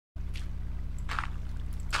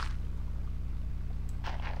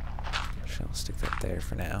I'll stick that there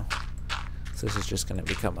for now. So this is just going to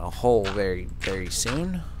become a hole very, very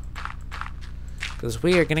soon. Because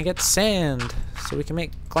we are going to get sand, so we can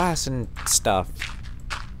make glass and stuff.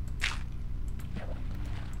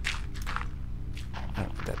 I'll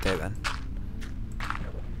put that there then.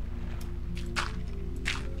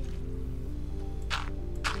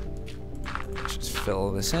 Let's just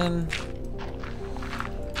fill this in.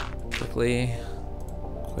 Quickly.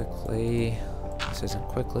 Quickly. This isn't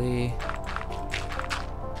quickly.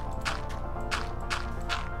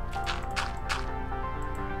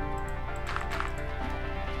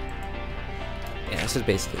 Yeah, this is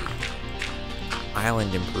basically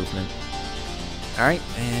island improvement. Alright,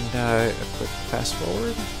 and a quick fast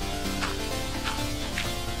forward.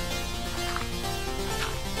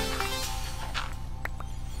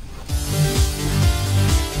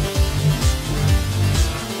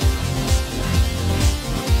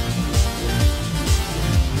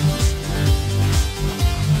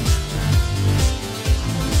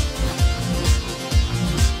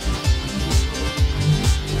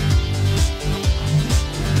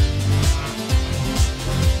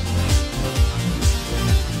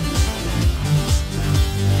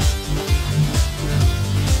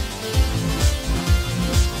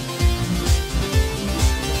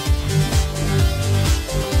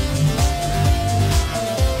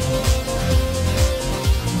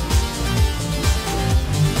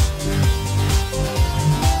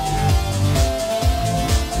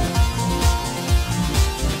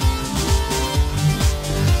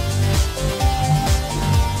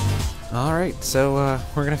 Alright, so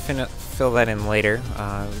we're going to fill that in later.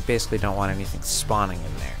 We basically don't want anything spawning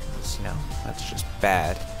in there, because, you know, that's just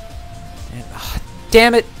bad. And,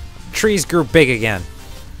 damn it! Trees grew big again.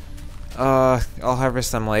 I'll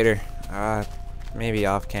harvest them later. Maybe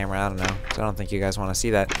off camera, I don't know. So I don't think you guys want to see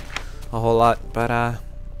that a whole lot. But,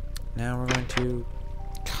 now we're going to...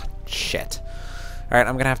 God, shit. Alright,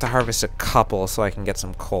 I'm going to have to harvest a couple so I can get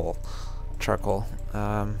some coal. Charcoal.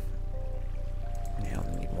 Yeah,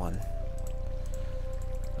 I'll need one.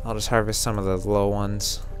 I'll just harvest some of the low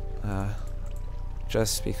ones,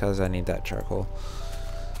 just because I need that charcoal.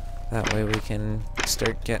 That way we can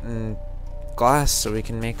start getting glass so we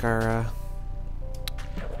can make our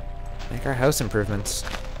house improvements.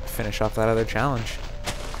 Finish off that other challenge,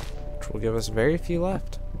 which will give us very few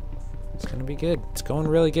left. It's gonna be good. It's going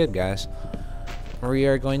really good, guys. We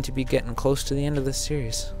are going to be getting close to the end of this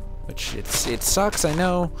series, which it sucks, I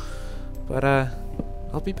know, but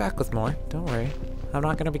I'll be back with more. Don't worry. I'm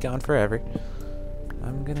not gonna be gone forever.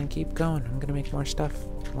 I'm gonna keep going. I'm gonna make more stuff,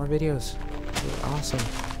 more videos. It'll be awesome.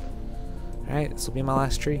 Alright, this will be my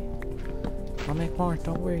last tree. I'll make more,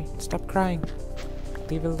 don't worry. Stop crying.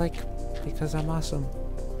 Leave a like, because I'm awesome.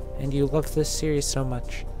 And you love this series so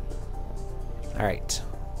much. Alright.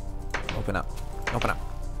 Open up. Open up.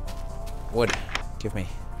 Wood. Give me.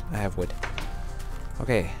 I have wood.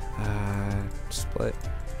 Okay. Split.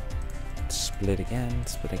 Split again.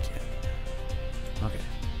 Split again. Okay.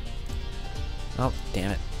 Oh,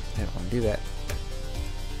 damn it. I don't want to do that.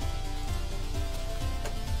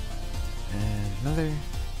 And another.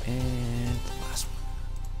 And the last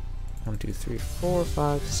one. 1, 2, 3, 4,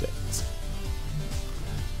 5, 6.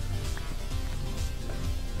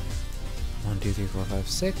 1, 2, 3, 4, 5,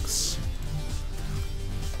 6.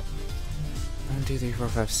 1, 2, 3, 4,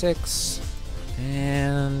 5, 6.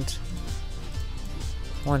 And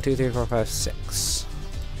 1, 2, 3, 4, 5, 6.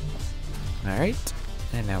 Alright,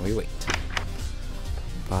 and now we wait.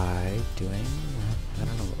 By doing, I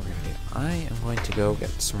don't know what we're gonna do. I am going to go get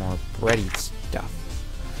some more bready stuff.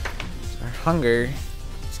 So our hunger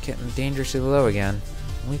is getting dangerously low again.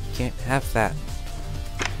 We can't have that.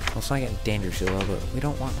 Well, it's not getting dangerously low, but we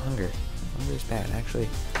don't want hunger. Hunger is bad, actually.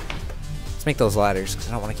 Let's make those ladders, because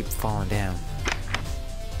I don't want to keep falling down.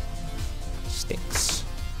 Sticks.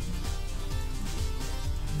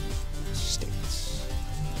 Sticks.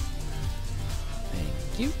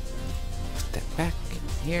 Thank you. Put that back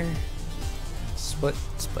in here. Split.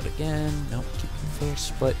 Split again. Nope, keep it there.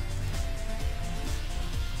 Split.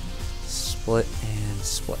 Split and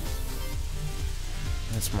split.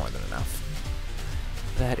 That's more than enough.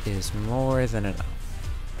 That is more than enough.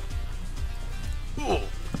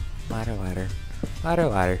 Ladder, ladder. Ladder,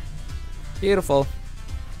 ladder. Beautiful.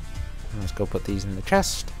 Let's go put these in the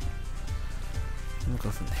chest. And we'll go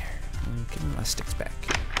from there. And give me my sticks back.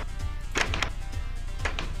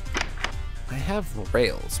 I have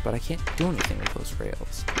rails, but I can't do anything with those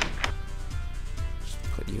rails. Just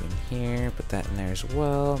put you in here, put that in there as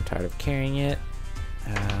well. I'm tired of carrying it.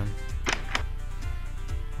 Why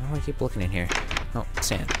do I keep looking in here? Oh,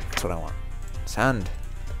 sand. That's what I want. Sand.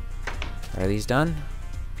 Are these done?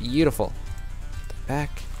 Beautiful.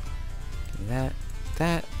 back. Give me that.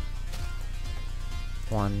 That.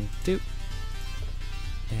 1, 2.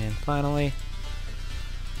 And finally,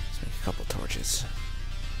 let's make a couple torches.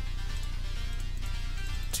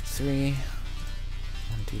 2, 3. 1,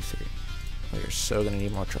 2, 3. Oh, you're so gonna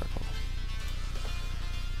need more charcoal.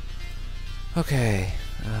 Okay.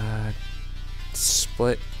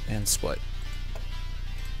 Split and split.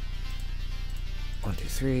 1, 2,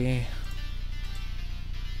 3.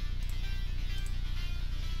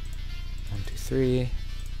 1, 2, 3.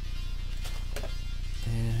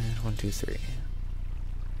 And 1, 2, 3.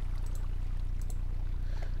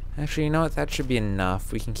 Actually, you know what? That should be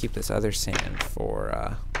enough. We can keep this other sand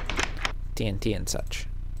for TNT and such.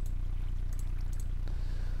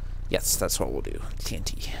 Yes, that's what we'll do.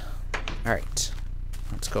 TNT. Alright.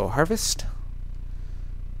 Let's go harvest.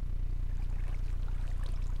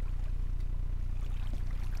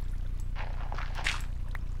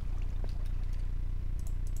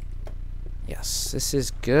 Yes, this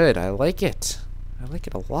is good. I like it. I like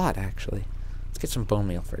it a lot, actually. Let's get some bone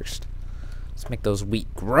meal first. Let's make those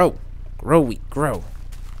wheat grow. Grow, wheat, grow.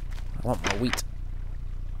 I want more wheat.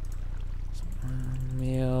 Some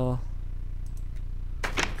meal.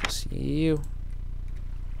 See you.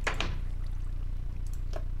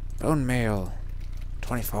 Bone meal.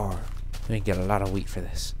 24. We can get a lot of wheat for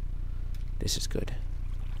this. This is good.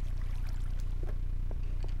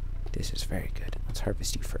 This is very good. Let's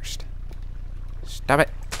harvest you first. Stop it.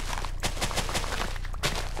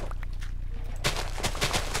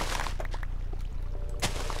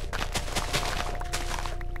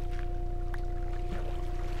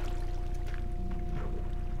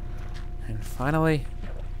 And finally,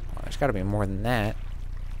 well, there's got to be more than that.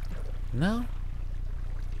 No?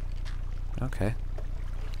 Okay.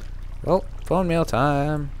 Well, bone meal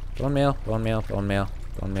time. Bone meal, bone meal, bone meal,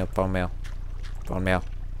 bone meal, bone meal, bone meal.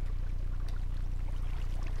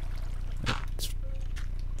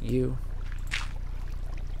 You.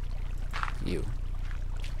 You.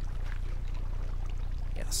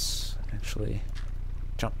 Yes. Actually,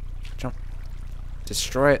 jump, jump.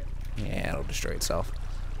 Destroy it. Yeah, it'll destroy itself.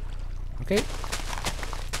 Okay.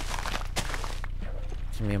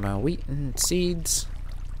 Give me my wheat and seeds.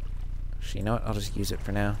 Actually, you know what? I'll just use it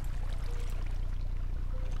for now.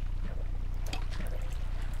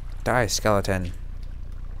 Die, skeleton.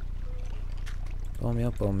 Bone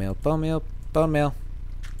meal, bone meal, bone meal, bone meal.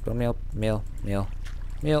 Bone meal, meal, meal,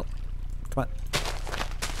 meal. Come on.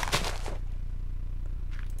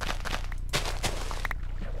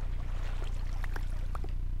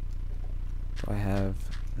 Do I have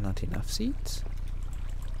not enough seeds?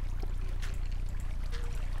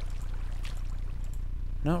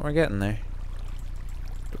 No, we're getting there.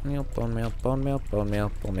 Bone meal, bone meal, bone meal, bone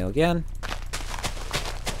meal, bone meal again.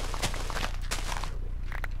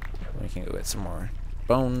 We can go get some more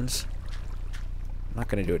bones. I'm not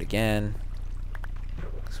going to do it again,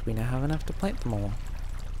 because we now have enough to plant them all.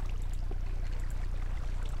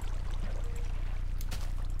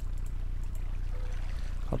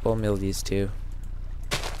 I'll bone meal these two.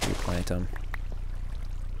 Replant them.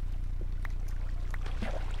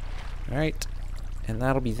 Alright, and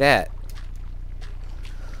that'll be that.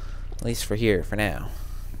 At least for here, for now.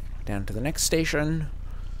 Down to the next station.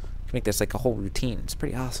 Make this like a whole routine. It's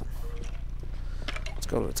pretty awesome. Let's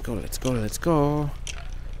go, let's go, let's go, let's go.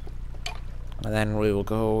 And then we will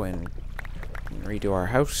go and redo our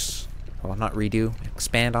house. Well, not redo,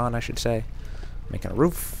 expand on, I should say. Making a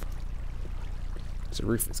roof. So the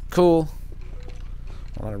roof is cool.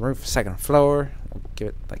 I want a roof, second floor. We'll give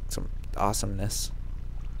it like some awesomeness.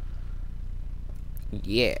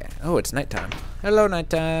 Yeah. Oh, it's nighttime. Hello,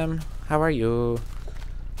 nighttime. How are you?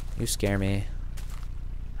 You scare me.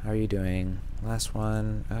 How are you doing? Last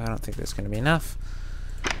one. I don't think that's going to be enough.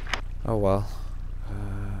 Oh, well.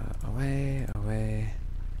 Away, away.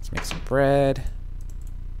 Let's make some bread.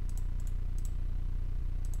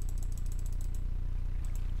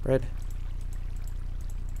 Bread.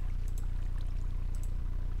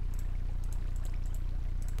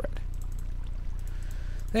 Bread.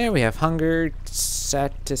 There we have hunger,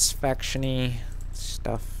 satisfaction-y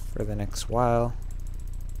stuff for the next while.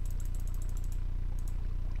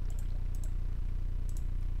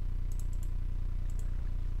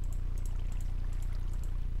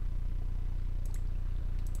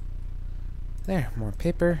 There, more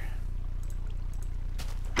paper.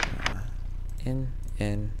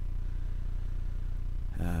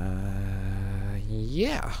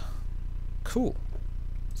 Yeah. Cool.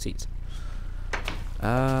 Seeds.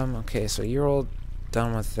 Okay, so you're all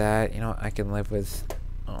done with that. You know what? I can live with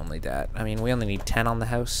only that. I mean, we only need 10 on the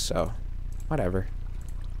house, so whatever.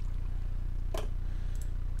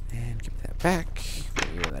 And give me that back. Put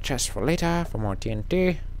you in the chest for later for more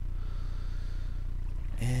TNT.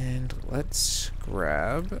 And let's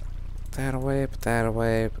grab that away, put that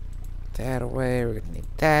away, put that away. We're gonna need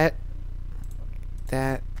that.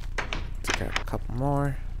 That. Let's grab a couple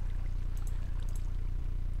more.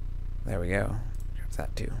 There we go. Grab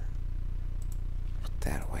that too. Put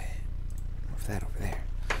that away. Move that over there.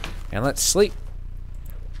 And let's sleep.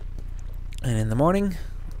 And in the morning,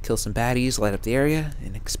 kill some baddies, light up the area,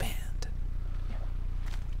 and expand.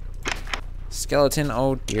 Skeleton,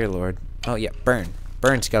 oh dear lord. Oh yeah, burn.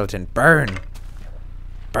 Burn, skeleton, burn!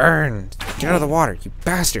 Burn! Get out of the water, you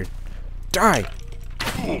bastard! Die!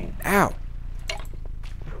 Ow!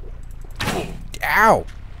 Ow!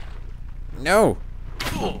 No!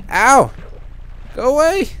 Ow! Go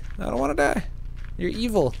away! I don't want to die. You're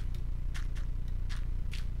evil.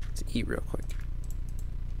 Let's eat real quick.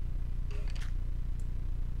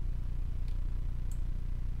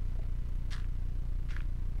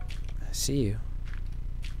 I see you.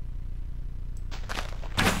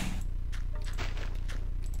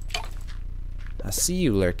 I see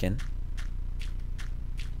you lurking.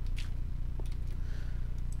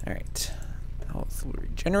 Alright. Health will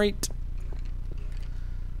regenerate.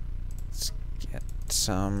 Let's get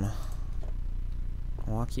some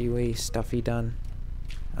walkie way stuffy done.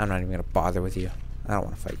 I'm not even gonna bother with you. I don't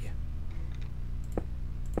want to fight you.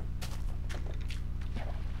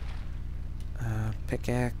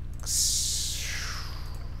 Pickaxe.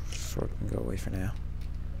 Sword can go away for now.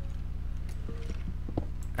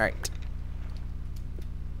 Alright.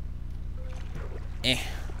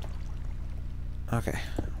 Okay,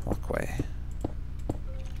 walk away.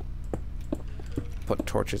 Put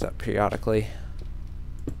torches up periodically.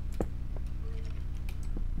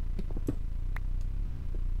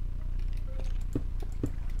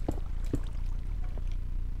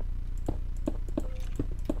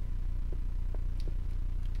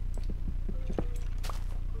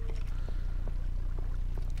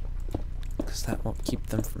 Because that won't keep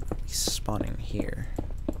them from at least spawning here.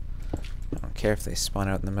 I don't care if they spawn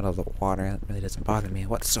out in the middle of the water. That really doesn't bother me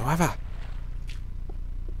whatsoever.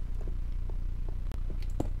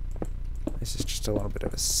 This is just a little bit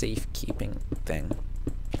of a safekeeping thing.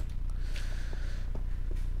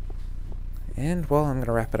 And, well, I'm going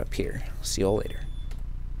to wrap it up here. See you all later.